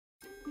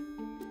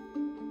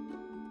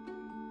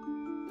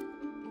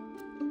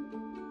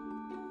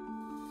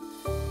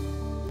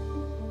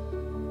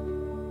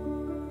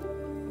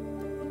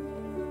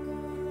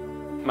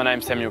My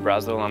name's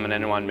Brazel. I'm an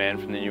N1 man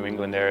from the New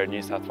England area of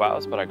New South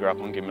Wales, but I grew up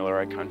on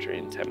Gamilaroi country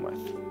in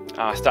Tamworth.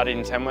 I studied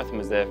in Tamworth and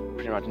was there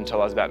pretty much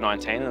until I was about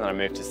 19, and then I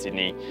moved to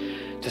Sydney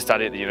to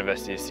study at the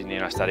University of Sydney,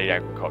 and I studied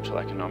agricultural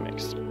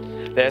economics.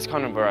 There's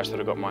kind of where I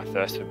sort of got my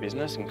thirst for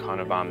business and kind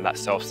of that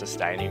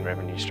self-sustaining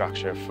revenue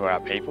structure for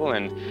our people,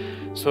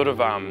 and sort of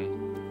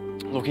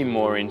looking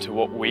more into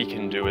what we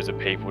can do as a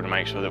people to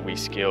make sure that we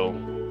skill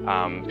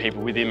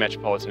people within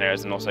metropolitan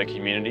areas and also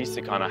communities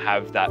to kind of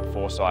have that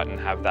foresight and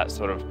have that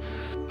sort of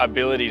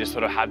ability to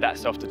sort of have that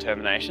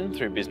self-determination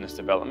through business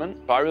development.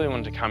 But I really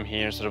wanted to come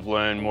here and sort of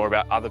learn more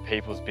about other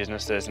people's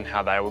businesses and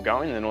how they were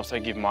going, and then also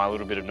give my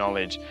little bit of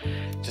knowledge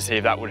to see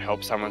if that would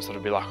help someone sort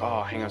of be like,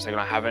 oh, hang on a second,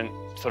 I haven't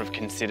sort of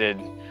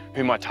considered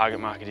who my target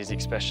market is,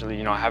 especially,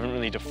 you know, I haven't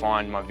really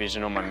defined my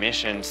vision or my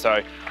mission.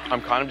 So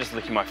I'm kind of just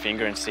licking my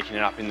finger and sticking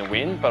it up in the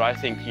wind. But I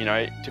think, you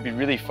know, to be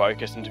really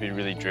focused and to be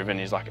really driven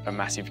is like a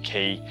massive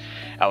key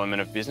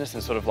element of business,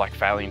 and sort of like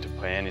failing to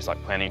plan is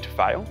like planning to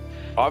fail.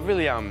 I've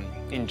really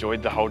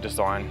enjoyed the whole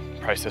design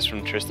process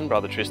from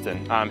brother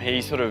Tristan.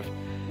 He sort of,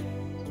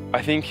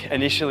 I think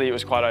initially it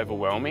was quite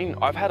overwhelming.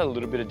 I've had a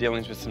little bit of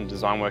dealings with some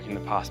design work in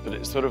the past, but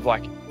it's sort of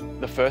like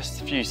the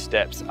first few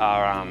steps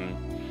are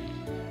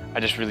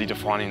just really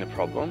defining the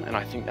problem. And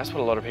I think that's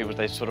what a lot of people,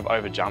 they sort of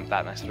overjump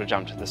that and they sort of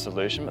jump to the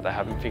solution, but they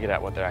haven't figured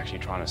out what they're actually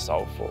trying to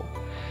solve for.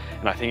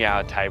 And I think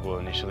our table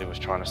initially was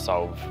trying to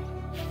solve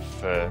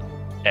for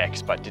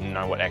X, but didn't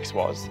know what X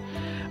was.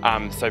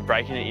 So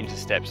breaking it into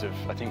steps of,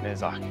 I think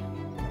there's like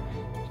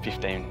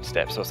 15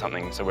 steps or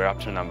something, so we're up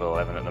to number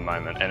 11 at the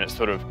moment, and it's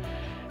sort of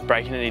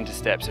breaking it into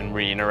steps and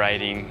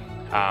reiterating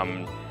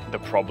the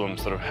problem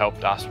sort of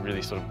helped us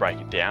really sort of break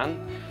it down.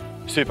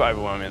 Super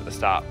overwhelming at the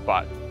start,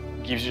 but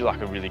gives you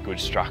like a really good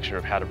structure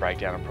of how to break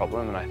down a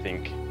problem, and I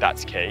think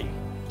that's key.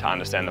 To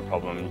understand the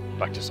problem,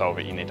 like to solve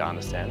it, you need to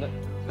understand it.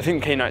 I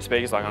think keynote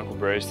speakers like Uncle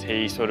Bruce,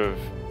 he sort of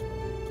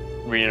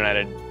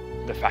reiterated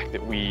the fact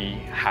that we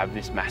have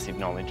this massive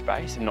knowledge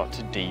base and not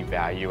to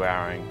devalue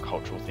our own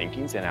cultural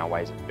thinkings and our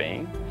ways of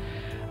being.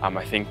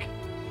 I think,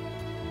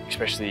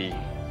 especially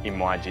in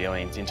my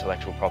dealings,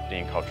 intellectual property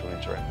and cultural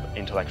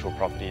intellectual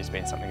property has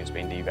been something that's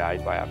been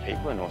devalued by our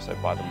people and also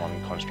by the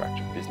modern construct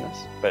of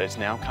business. But it's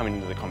now coming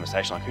into the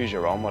conversation, like who's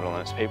your role model?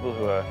 And it's people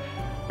who are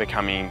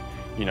becoming,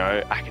 you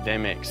know,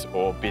 academics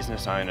or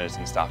business owners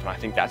and stuff. And I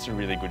think that's a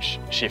really good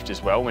shift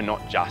as well. We're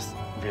not just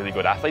really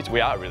good athletes.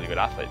 We are really good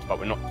athletes, but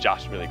we're not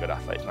just really good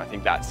athletes. And I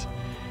think that's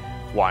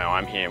why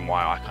I'm here and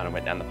why I kind of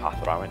went down the path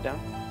that I went down.